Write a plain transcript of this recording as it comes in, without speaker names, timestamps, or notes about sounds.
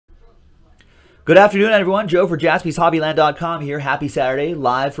Good afternoon, everyone. Joe for JaspysHobbyland.com here. Happy Saturday,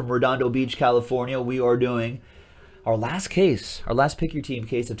 live from Redondo Beach, California. We are doing our last case, our last Pick Your Team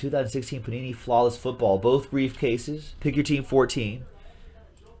case of 2016 Panini Flawless Football. Both briefcases. Pick Your Team 14.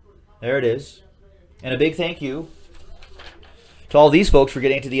 There it is. And a big thank you to all these folks for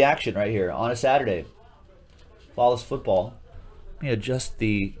getting into the action right here on a Saturday. Flawless Football. Let me adjust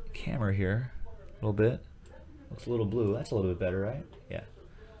the camera here a little bit. Looks a little blue. That's a little bit better, right? Yeah.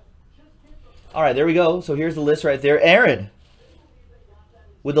 All right, there we go. So here's the list right there. Aaron,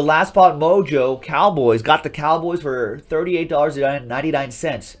 with the last spot mojo, Cowboys. Got the Cowboys for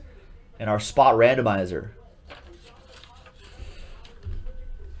 $38.99 in our spot randomizer.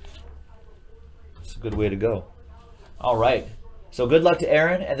 It's a good way to go. All right. So good luck to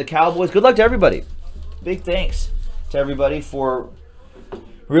Aaron and the Cowboys. Good luck to everybody. Big thanks to everybody for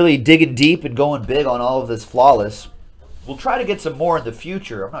really digging deep and going big on all of this Flawless. We'll try to get some more in the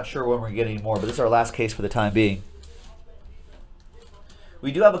future. I'm not sure when we're going to get any more, but this is our last case for the time being.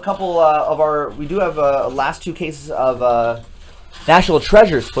 We do have a couple last two cases of National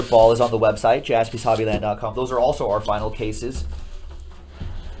Treasures football is on the website, JaspysHobbyland.com. Those are also our final cases. I'm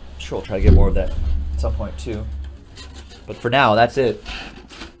sure we'll try to get more of that at some point too. But for now, that's it.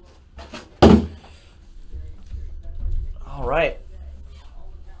 All right.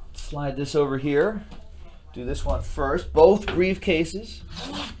 Slide this over here. Do this one first. Both briefcases.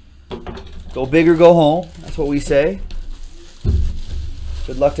 Go big or go home. That's what we say.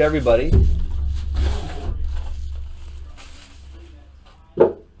 Good luck to everybody.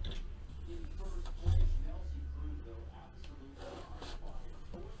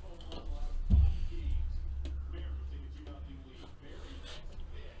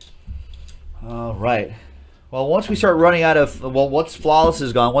 All right. Well, once we start running out of, once Flawless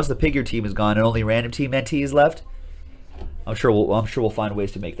is gone, once the Pick Your Team is gone, and only Random Team NT is left, I'm sure we'll find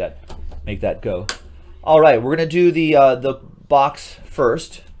ways to make that go. All right, we're gonna do the box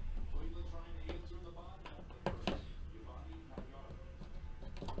first.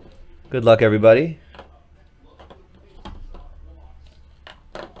 Good luck, everybody.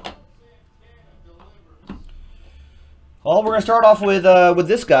 Well, we're gonna start off with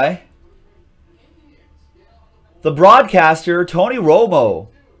this guy. The broadcaster, Tony Romo,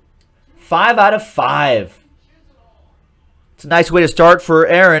 5 out of 5. It's a nice way to start for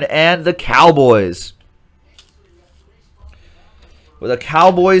Aaron and the Cowboys. With a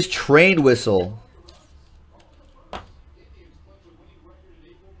Cowboys train whistle.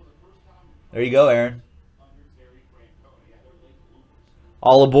 There you go, Aaron.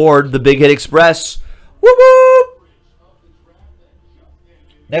 All aboard the Big Hit Express. Whoop whoop!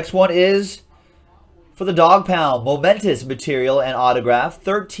 Next one is for the Dog Pound, momentous material and autograph,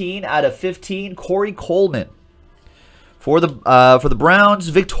 13 out of 15, Corey Coleman. For the Browns,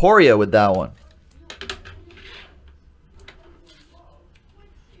 Victoria with that one.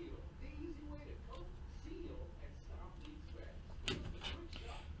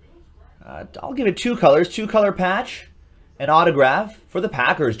 I'll give it two colors, two-color patch, and autograph for the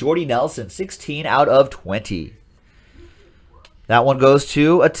Packers, Jordy Nelson, 16 out of 20. That one goes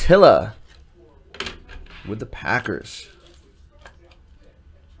to Attila with the Packers.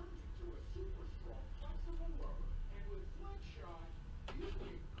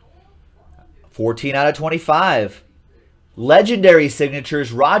 $14 out of 25. Legendary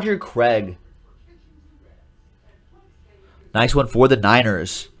signatures, Roger Craig. Nice one for the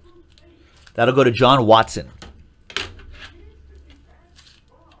Niners. That'll go to John Watson.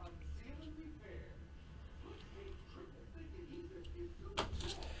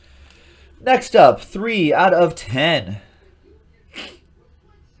 Next up, 3 out of 10.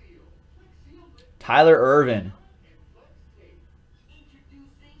 Tyler Ervin.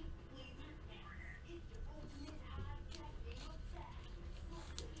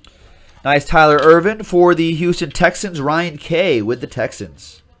 Nice Tyler Ervin for the Houston Texans. Ryan K with the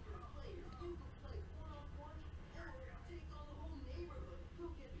Texans.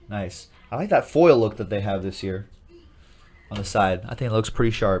 Nice. I like that foil look that they have this year on the side. I think it looks pretty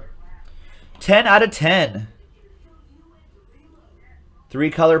sharp. 10 out of 10.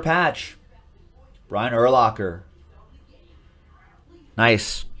 3-color patch. Brian Urlacher.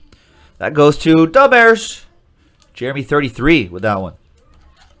 Nice. That goes to the Bears. Jeremy 33 with that one.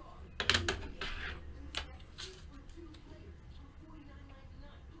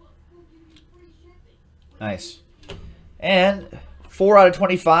 Nice. And 4 out of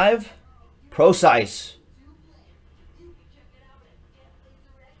 25. Precise.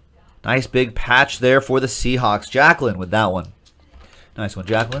 Nice big patch there for the Seahawks. Jacqueline with that one. Nice one,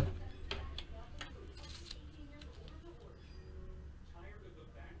 Jacqueline.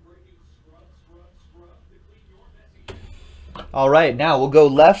 All right, now we'll go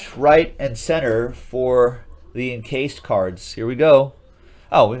left, right, and center for the encased cards. Here we go.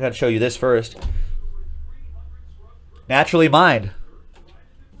 Oh, we got to show you this first. Naturally mined.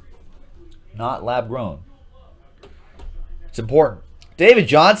 Not lab grown. It's important. David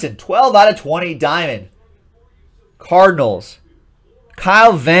Johnson, 12 out of 20 diamond. Cardinals.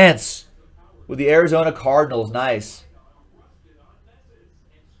 Kyle Vance with the Arizona Cardinals. Nice.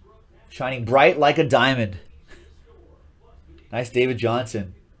 Shining bright like a diamond. Nice David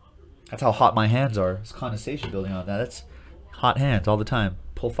Johnson. That's how hot my hands are. There's condensation building on that. That's hot hands all the time.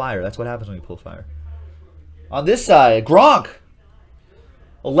 Pull fire. That's what happens when you pull fire. On this side, Gronk.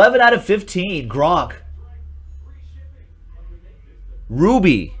 11 out of 15. Gronk.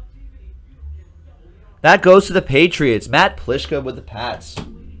 Ruby. That goes to the Patriots. Matt Pliszka with the Pats.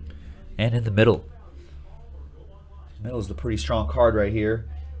 And in the middle. The middle is the pretty strong card right here.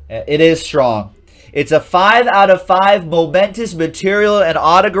 It is strong. It's a 5 out of 5 momentous material and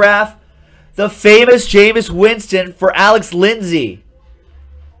autograph. The famous Jameis Winston for Alex Lindsay,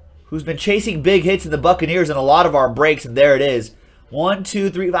 who's been chasing big hits in the Buccaneers in a lot of our breaks, and there it is. 1, 2,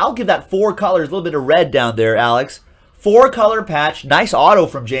 3. I'll give that 4 colors. A little bit of red down there, Alex. 4-color patch. Nice auto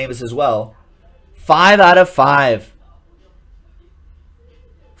from Jameis as well. 5 out of 5.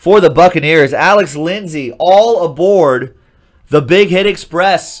 For the Buccaneers, Alex Lindsay, all aboard the Big Hit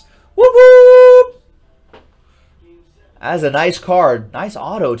Express. Whoop whoop! That's a nice card. Nice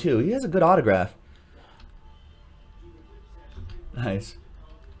auto, too. He has a good autograph. Nice.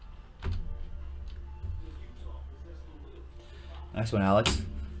 Nice one, Alex.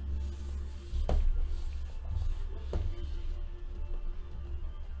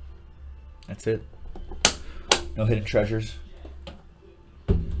 That's it. No hidden treasures.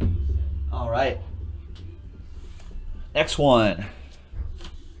 All right. Next one.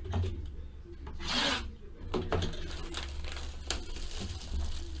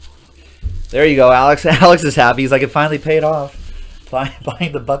 There you go, Alex. Alex is happy. He's like, it finally paid off.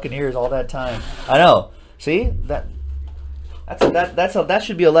 Buying the Buccaneers all that time. I know. See? That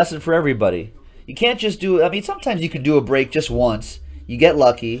should be a lesson for everybody. You can't just do, I mean, sometimes you can do a break just once. You get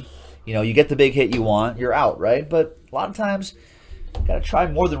lucky. You know, you get the big hit you want. You're out, right? But a lot of times, you got to try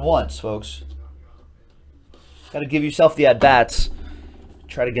more than once, folks. Got to give yourself the at-bats.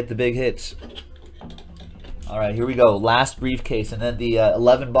 Try to get the big hits. All right, here we go. Last briefcase, and then the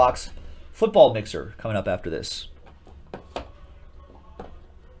 11-box football mixer coming up after this.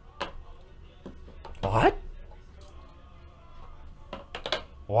 What?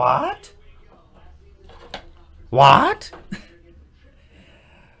 What? What?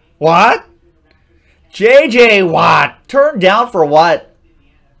 What? JJ Watt. Turned down for what?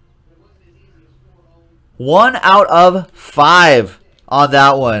 1 out of 5 on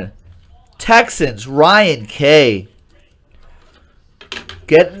that one. Texans, Ryan K.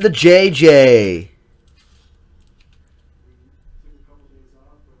 Getting the JJ.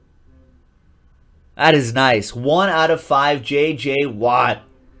 That is nice. 1 out of 5 JJ Watt.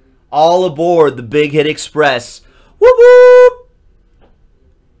 All aboard the Big Hit Express. Whoop whoop!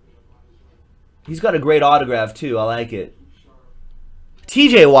 He's got a great autograph too. I like it.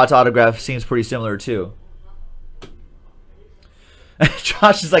 TJ Watt's autograph seems pretty similar too.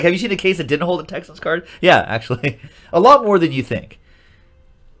 Josh is like, have you seen a case that didn't hold a Texans card? Yeah, actually. A lot more than you think.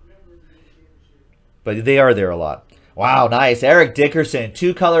 But they are there a lot. Wow, nice. Eric Dickerson.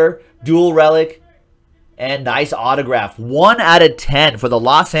 2-color, dual relic, and nice autograph. 1 out of 10 for the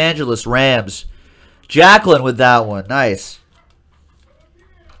Los Angeles Rams. Jacqueline with that one. Nice.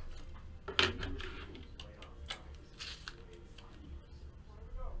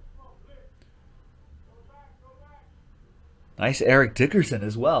 Nice Eric Dickerson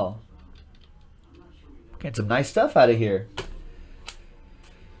as well. Getting some nice stuff out of here.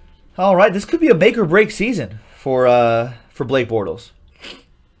 All right, this could be a make or break season for Blake Bortles.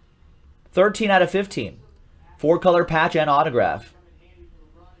 13 out of 15. 4-color patch and autograph.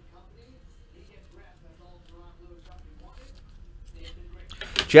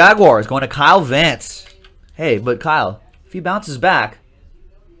 Jaguars going to Kyle Vance. Hey, but Kyle, if he bounces back.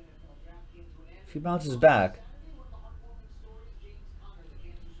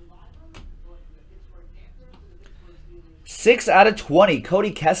 6 out of 20. Cody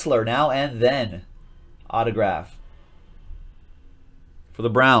Kessler, now and then. Autograph. For the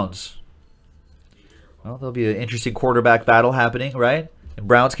Browns. Well, there'll be an interesting quarterback battle happening, right? In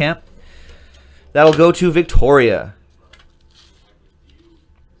Browns camp. That'll go to Victoria.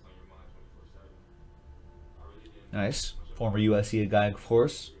 Nice. Former USC guy, of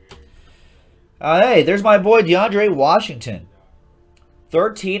course. Hey, there's my boy DeAndre Washington.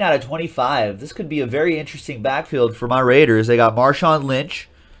 13 out of 25. This could be a very interesting backfield for my Raiders. They got Marshawn Lynch,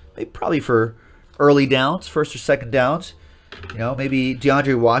 probably for early downs, first or second downs. You know, maybe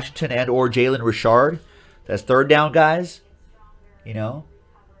DeAndre Washington and or Jalen Richard. That's third down guys. You know,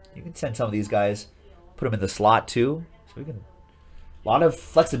 you can send some of these guys, put them in the slot too. So we can, a lot of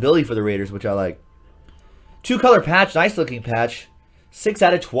flexibility for the Raiders, which I like. 2-color patch, nice looking patch. 6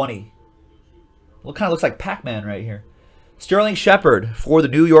 out of 20. Well, kind of looks like Pac-Man right here. Sterling Shepard for the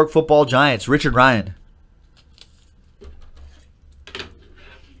New York Football Giants. Richard Ryan.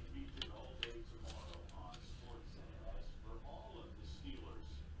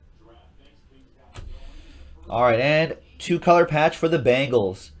 All right, and 2-color patch for the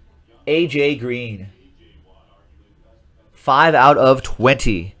Bengals. AJ Green. 5 out of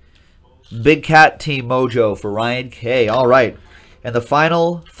 20. Big Cat Team Mojo for Ryan K. All right. And the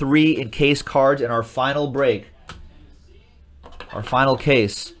final 3 encased cards in our final break. Our final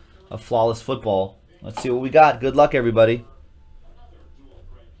case of Flawless Football. Let's see what we got. Good luck, everybody.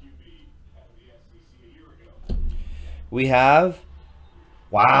 We have,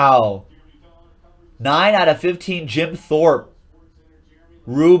 wow, 9 out of 15, Jim Thorpe.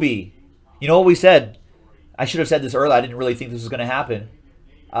 Ruby. You know what we said? I should have said this earlier. I didn't really think this was going to happen.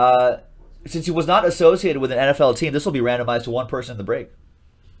 Since he was not associated with an NFL team, this will be randomized to one person in the break.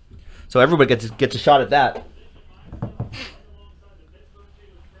 So everybody gets a shot at that.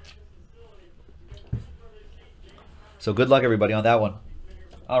 So good luck, everybody, on that one.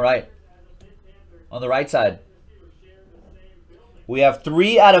 All right. On the right side, we have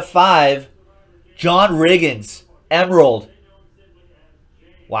 3 out of 5, John Riggins, Emerald.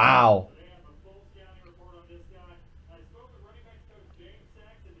 Wow.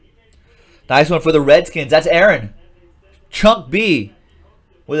 Nice one for the Redskins. That's Aaron. Chunk B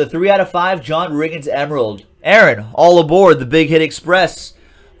with a 3 out of 5, John Riggins Emerald. Aaron, all aboard the Big Hit Express.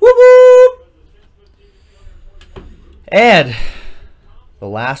 Whoop whoop. And the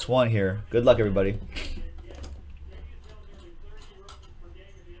last one here. Good luck, everybody.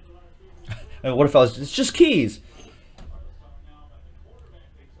 And what if I was, it's just keys.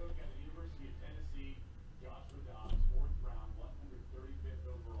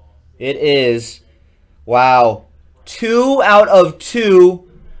 It is, wow, 2 out of 2,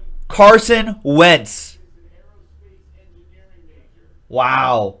 Carson Wentz.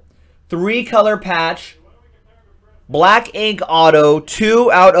 Wow. 3-color patch, black ink auto,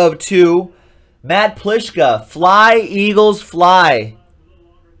 2 out of 2. Matt Pliszka, fly, Eagles, fly.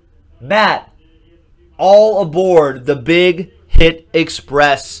 Matt, all aboard the Big Hit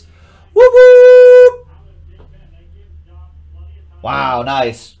Express. Woo woo! Wow,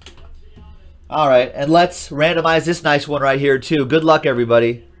 nice. All right, and let's randomize this nice one right here too. Good luck,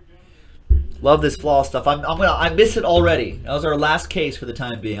 everybody. Love this flaw stuff. I miss it already. That was our last case for the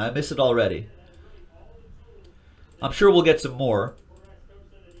time being. I miss it already. I'm sure we'll get some more.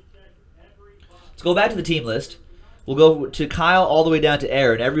 Let's go back to the team list. We'll go to Kyle all the way down to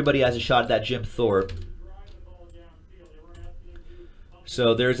Aaron. Everybody has a shot at that Jim Thorpe.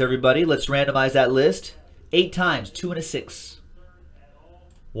 So there's everybody. Let's randomize that list. 8 times, 2 and a 6.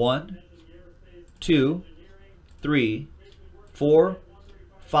 1, 2, 3, 4,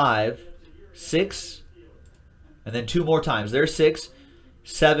 5, 6, and then 2 more times. There's 6,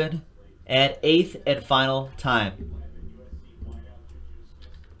 7, and 8th and final time.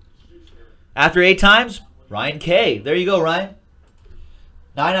 After 8 times, Ryan K. There you go, Ryan.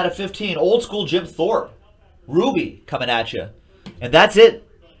 9 out of 15. Old school Jim Thorpe. Ruby coming at you. And that's it.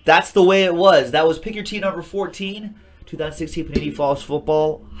 That's the way it was. That was Pick Your Team number 14. 2016 Panini Flawless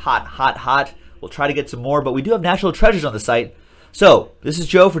Football. Hot, hot, hot. We'll try to get some more, but we do have National Treasures on the site. So, this is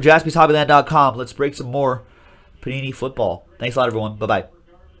Joe for JaspysHobbyland.com. Let's break some more Panini football. Thanks a lot, everyone. Bye-bye.